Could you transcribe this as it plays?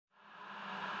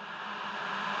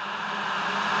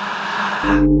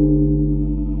Welcome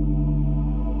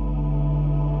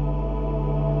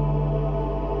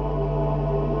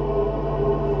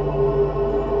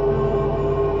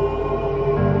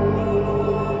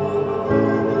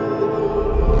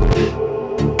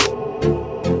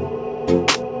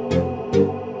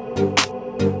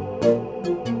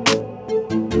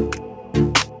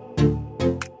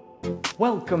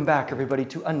back, everybody,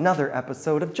 to another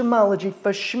episode of Gemology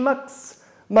for Schmucks.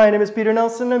 My name is Peter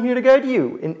Nelson. I'm here to guide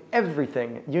you in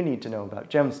everything you need to know about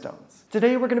gemstones.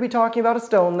 Today we're going to be talking about a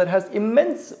stone that has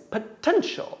immense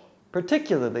potential,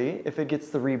 particularly if it gets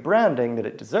the rebranding that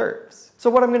it deserves. So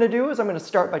what I'm going to do is I'm going to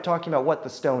start by talking about what the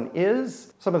stone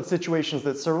is, some of the situations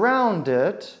that surround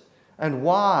it, and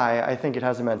why I think it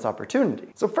has immense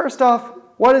opportunity. So first off,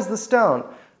 what is the stone?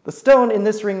 The stone in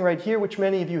this ring right here, which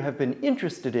many of you have been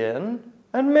interested in,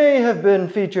 and may have been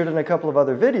featured in a couple of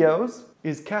other videos,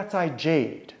 is cat's eye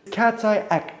jade. Cat's eye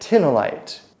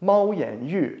actinolite, 猫眼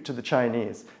玉 to the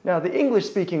Chinese. Now, the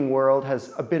English-speaking world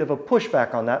has a bit of a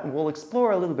pushback on that, and we'll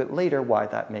explore a little bit later why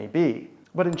that may be.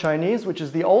 But in Chinese, which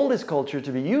is the oldest culture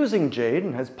to be using jade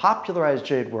and has popularized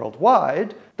jade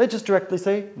worldwide, they just directly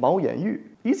say 猫眼玉.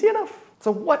 Easy enough.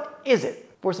 So what is it?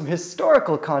 For some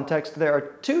historical context, there are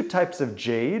two types of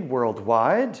jade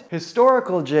worldwide.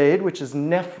 Historical jade, which is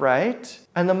nephrite,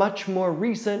 and the much more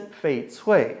recent fei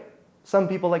cui. Some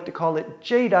people like to call it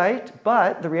jadeite,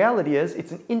 but the reality is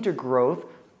it's an intergrowth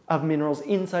of minerals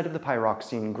inside of the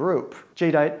pyroxene group.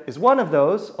 Jadeite is one of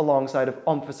those, alongside of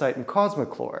omphacite and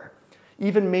cosmochlor.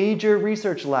 Even major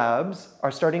research labs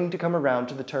are starting to come around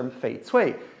to the term fei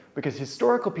cui, because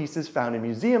historical pieces found in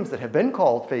museums that have been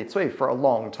called fei cui for a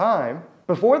long time,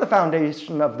 before the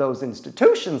foundation of those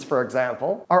institutions, for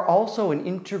example, are also an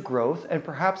intergrowth and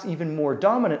perhaps even more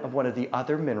dominant of one of the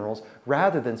other minerals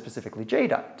rather than specifically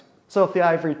jadeite. So if the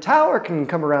ivory tower can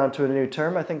come around to a new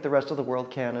term, I think the rest of the world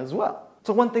can as well.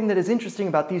 So one thing that is interesting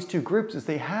about these two groups is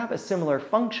they have a similar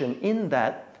function in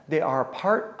that they are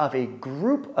part of a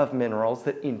group of minerals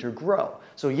that intergrow.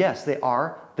 So yes, they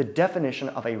are the definition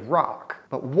of a rock.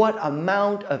 But what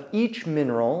amount of each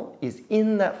mineral is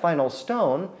in that final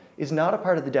stone is not a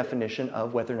part of the definition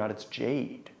of whether or not it's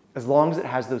jade, as long as it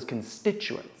has those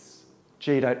constituents.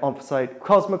 Jadeite, omphacite,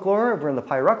 cosmochlor over in the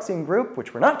pyroxene group,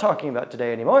 which we're not talking about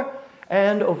today anymore,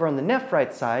 and over on the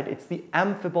nephrite side, it's the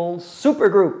amphibole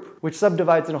supergroup, which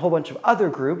subdivides in a whole bunch of other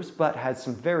groups, but has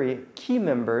some very key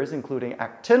members, including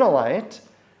actinolite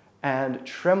and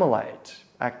tremolite.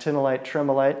 Actinolite,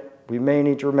 tremolite, we may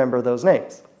need to remember those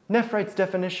names. Nephrite's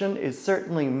definition is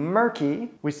certainly murky.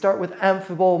 We start with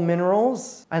amphibole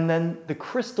minerals, and then the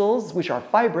crystals, which are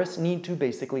fibrous, need to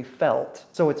basically felt.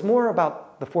 So it's more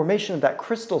about the formation of that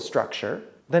crystal structure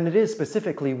than it is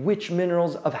specifically which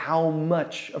minerals of how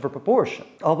much of a proportion.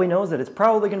 All we know is that it's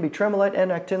probably going to be tremolite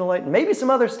and actinolite, and maybe some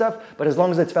other stuff, but as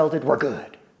long as it's felted, we're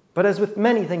good. But as with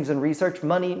many things in research,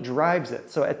 money drives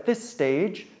it. So at this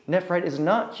stage, nephrite is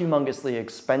not humongously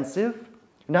expensive,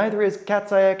 neither is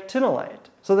cat's eye actinolite.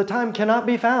 So the time cannot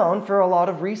be found for a lot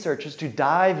of researchers to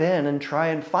dive in and try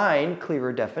and find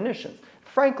clearer definitions.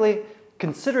 Frankly,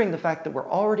 considering the fact that we're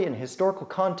already in a historical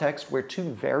context where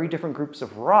two very different groups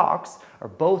of rocks are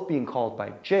both being called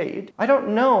by jade, I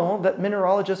don't know that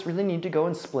mineralogists really need to go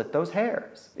and split those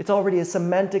hairs. It's already a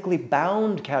semantically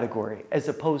bound category as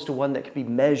opposed to one that can be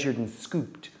measured and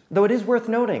scooped. Though it is worth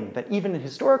noting that even in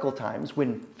historical times,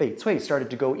 when fei cui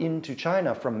started to go into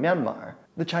China from Myanmar,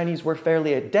 the Chinese were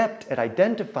fairly adept at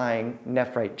identifying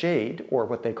nephrite jade, or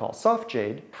what they call soft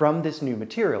jade, from this new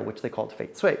material, which they called fei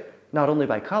cui, not only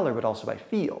by color, but also by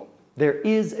feel. There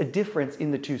is a difference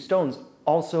in the two stones,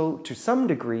 also to some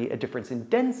degree a difference in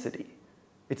density.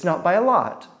 It's not by a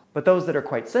lot, but those that are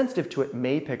quite sensitive to it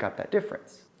may pick up that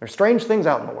difference. There are strange things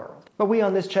out in the world. But we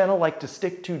on this channel like to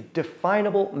stick to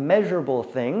definable, measurable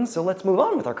things, so let's move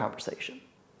on with our conversation.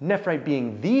 Nephrite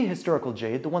being the historical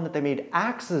jade, the one that they made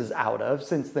axes out of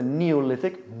since the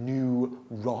Neolithic new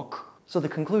rock. So the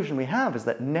conclusion we have is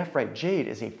that nephrite jade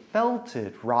is a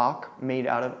felted rock made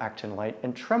out of actinolite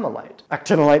and tremolite.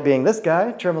 Actinolite being this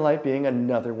guy, tremolite being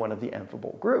another one of the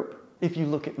amphibole group. If you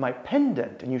look at my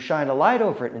pendant and you shine a light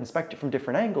over it and inspect it from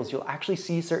different angles, you'll actually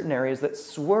see certain areas that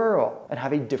swirl and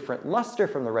have a different luster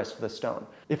from the rest of the stone.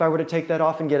 If I were to take that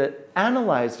off and get it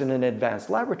analyzed in an advanced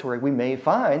laboratory, we may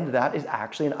find that is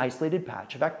actually an isolated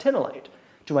patch of actinolite.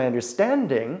 To my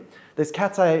understanding, this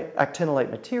cat's eye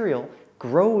actinolite material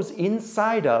grows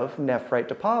inside of nephrite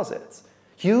deposits.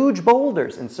 Huge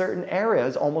boulders in certain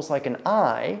areas, almost like an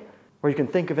eye, or you can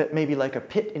think of it maybe like a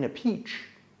pit in a peach.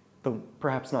 Though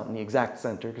perhaps not in the exact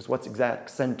center, because what's exact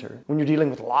center when you're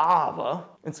dealing with lava?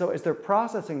 And so as they're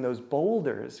processing those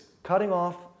boulders, cutting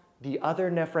off the other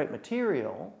nephrite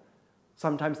material,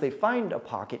 Sometimes they find a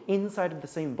pocket inside of the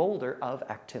same boulder of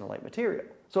actinolite material.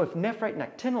 So if nephrite and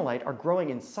actinolite are growing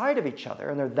inside of each other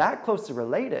and they're that closely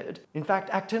related, in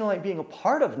fact actinolite being a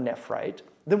part of nephrite,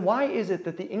 then why is it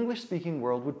that the English-speaking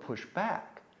world would push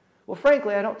back? Well,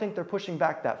 frankly, I don't think they're pushing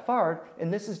back that far,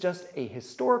 and this is just a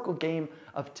historical game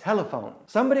of telephone.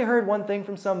 Somebody heard one thing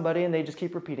from somebody and they just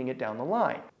keep repeating it down the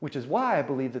line, which is why I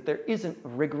believe that there isn't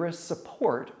rigorous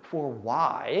support for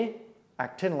why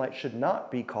actinolite should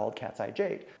not be called cat's eye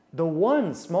jade. The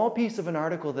one small piece of an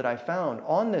article that I found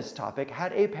on this topic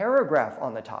had a paragraph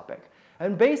on the topic.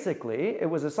 And basically, it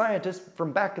was a scientist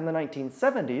from back in the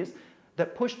 1970s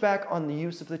that pushed back on the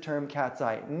use of the term cat's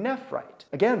eye nephrite.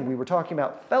 Again, we were talking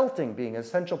about felting being an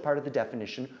essential part of the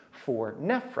definition for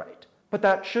nephrite. But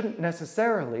that shouldn't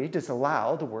necessarily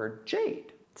disallow the word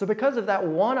jade. So because of that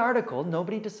one article,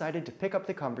 nobody decided to pick up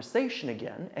the conversation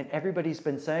again, and everybody's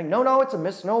been saying, no, it's a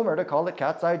misnomer to call it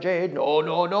cat's eye jade.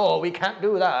 No, we can't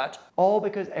do that. All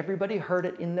because everybody heard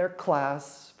it in their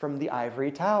class from the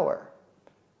ivory tower.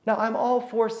 Now, I'm all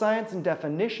for science and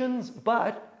definitions,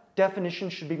 but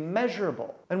definitions should be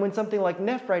measurable. And when something like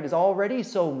nephrite is already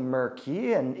so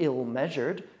murky and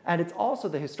ill-measured, and it's also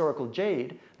the historical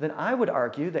jade, then I would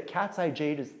argue that cat's eye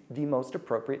jade is the most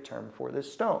appropriate term for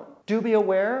this stone. Do be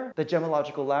aware that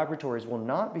gemological laboratories will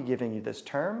not be giving you this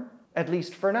term, at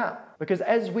least for now. Because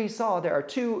as we saw, there are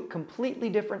two completely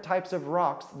different types of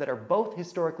rocks that are both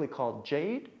historically called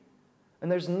jade,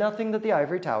 and there's nothing that the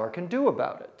ivory tower can do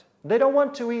about it. They don't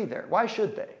want to either. Why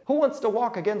should they? Who wants to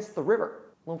walk against the river?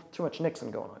 Well, too much Nixon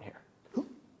going on here.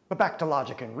 But back to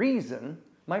logic and reason,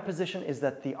 my position is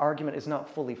that the argument is not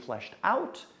fully fleshed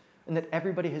out and that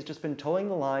everybody has just been towing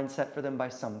the line set for them by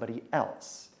somebody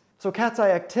else. So cat's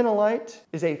eye actinolite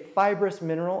is a fibrous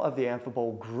mineral of the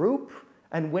amphibole group,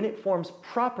 and when it forms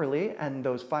properly and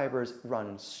those fibers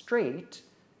run straight,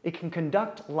 it can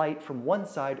conduct light from one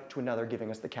side to another, giving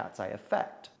us the cat's eye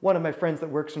effect. One of my friends that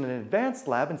works in an advanced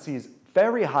lab and sees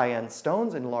very high-end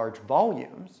stones in large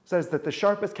volumes says that the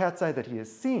sharpest cat's eye that he has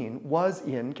seen was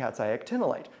in cat's eye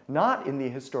actinolite, not in the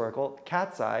historical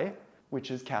cat's eye,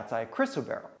 which is cat's eye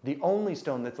chrysoberyl, the only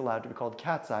stone that's allowed to be called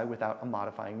cat's eye without a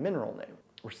modifying mineral name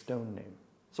or stone name.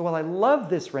 So while I love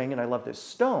this ring and I love this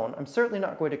stone, I'm certainly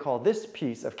not going to call this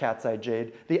piece of cat's eye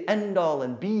jade the end-all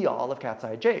and be-all of cat's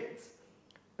eye jades.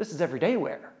 This is everyday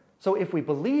wear. So if we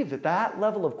believe that that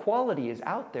level of quality is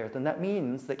out there, then that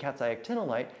means that cat's eye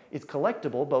actinolite is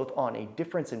collectible both on a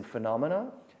difference in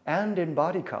phenomena and in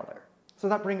body color. So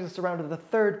that brings us around to the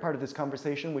third part of this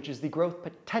conversation, which is the growth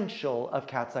potential of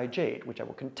cat's eye jade, which I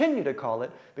will continue to call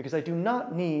it because I do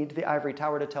not need the ivory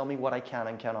tower to tell me what I can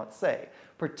and cannot say,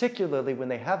 particularly when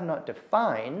they have not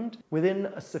defined within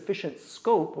a sufficient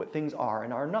scope what things are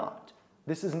and are not.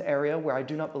 This is an area where I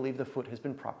do not believe the foot has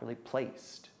been properly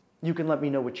placed. You can let me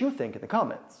know what you think in the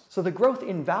comments. So the growth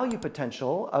in value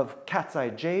potential of cat's eye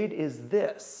jade is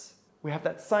this. We have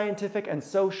that scientific and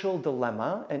social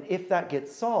dilemma, and if that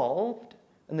gets solved,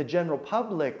 and the general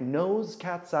public knows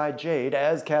cat's eye jade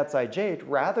as cat's eye jade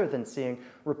rather than seeing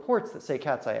reports that say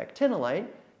cat's eye actinolite,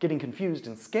 getting confused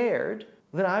and scared,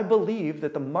 then I believe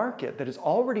that the market that is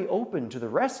already open to the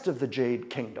rest of the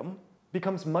jade kingdom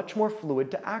becomes much more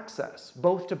fluid to access,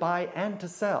 both to buy and to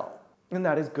sell. And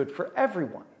that is good for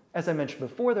everyone. As I mentioned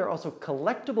before, there are also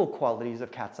collectible qualities of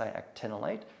cat's eye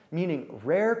actinolite, meaning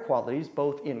rare qualities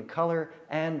both in color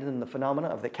and in the phenomena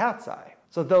of the cat's eye.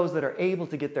 So those that are able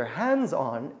to get their hands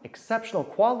on exceptional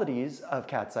qualities of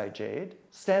cat's eye jade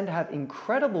stand to have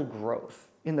incredible growth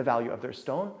in the value of their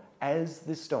stone as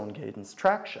the stone gains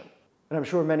traction. And I'm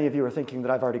sure many of you are thinking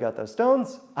that I've already got those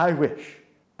stones. I wish,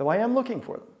 though I am looking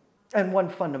for them. And one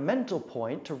fundamental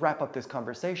point to wrap up this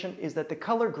conversation is that the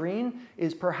color green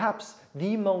is perhaps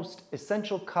the most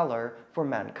essential color for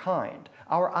mankind.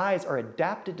 Our eyes are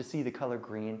adapted to see the color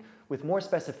green with more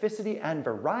specificity and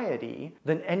variety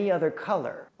than any other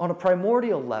color. On a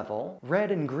primordial level,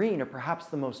 red and green are perhaps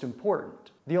the most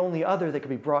important. The only other that could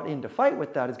be brought in to fight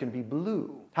with that is going to be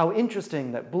blue. How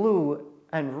interesting that blue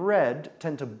and red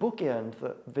tend to bookend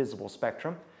the visible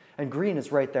spectrum, and green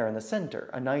is right there in the center,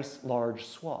 a nice large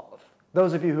swath.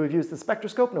 Those of you who have used the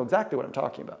spectroscope know exactly what I'm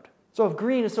talking about. So if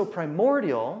green is so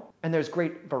primordial, and there's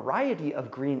great variety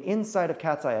of green inside of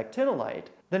cat's eye actinolite,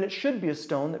 then it should be a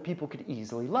stone that people could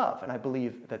easily love, and I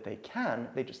believe that they can,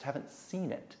 they just haven't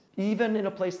seen it. Even in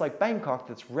a place like Bangkok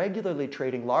that's regularly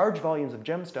trading large volumes of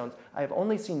gemstones, I have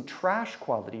only seen trash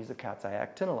qualities of cat's eye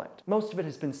actinolite. Most of it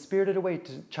has been spirited away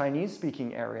to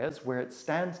Chinese-speaking areas where it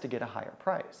stands to get a higher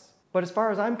price. But as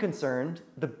far as I'm concerned,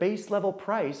 the base level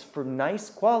price for nice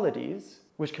qualities,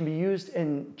 which can be used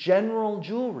in general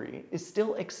jewelry, is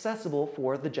still accessible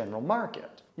for the general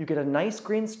market. you get a nice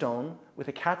green stone with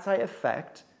a cat's eye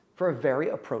effect for a very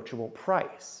approachable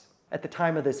price. At the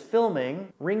time of this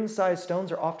filming, ring-sized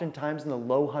stones are oftentimes in the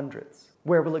low hundreds.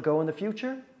 Where will it go in the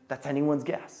future? That's anyone's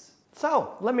guess.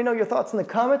 So, let me know your thoughts in the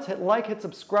comments. Hit like, hit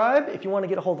subscribe. If you want to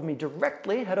get a hold of me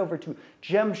directly, head over to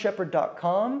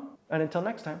gemshepherd.com. And until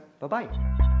next time,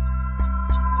 bye-bye.